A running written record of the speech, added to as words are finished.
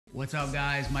What's up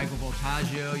guys, Michael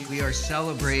Voltaggio. We are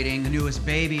celebrating the newest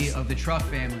baby of the Truff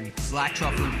family, black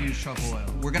truffle infused truffle oil.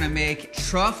 We're gonna make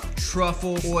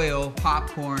truffle oil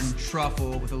popcorn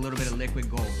truffle with a little bit of liquid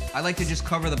gold. I like to just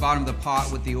cover the bottom of the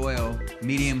pot with the oil.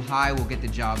 Medium high will get the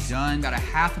job done. Got a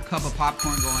half a cup of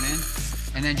popcorn going in,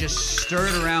 and then just stir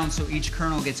it around so each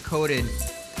kernel gets coated.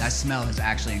 That smell is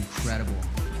actually incredible.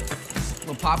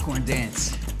 Little popcorn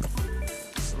dance.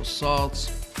 Little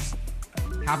salt.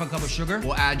 Half a cup of sugar.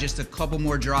 We'll add just a couple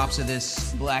more drops of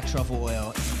this black truffle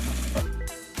oil.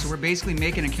 So we're basically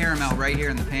making a caramel right here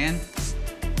in the pan.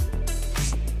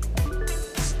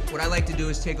 What I like to do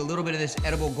is take a little bit of this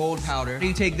edible gold powder.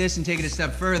 You take this and take it a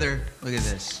step further. Look at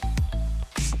this.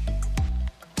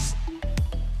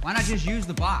 Why not just use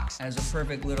the box as a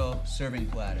perfect little serving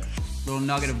platter? Little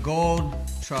nugget of gold,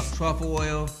 truffle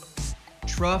oil,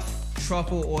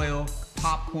 truffle oil,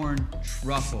 popcorn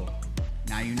truffle.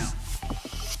 Now you know.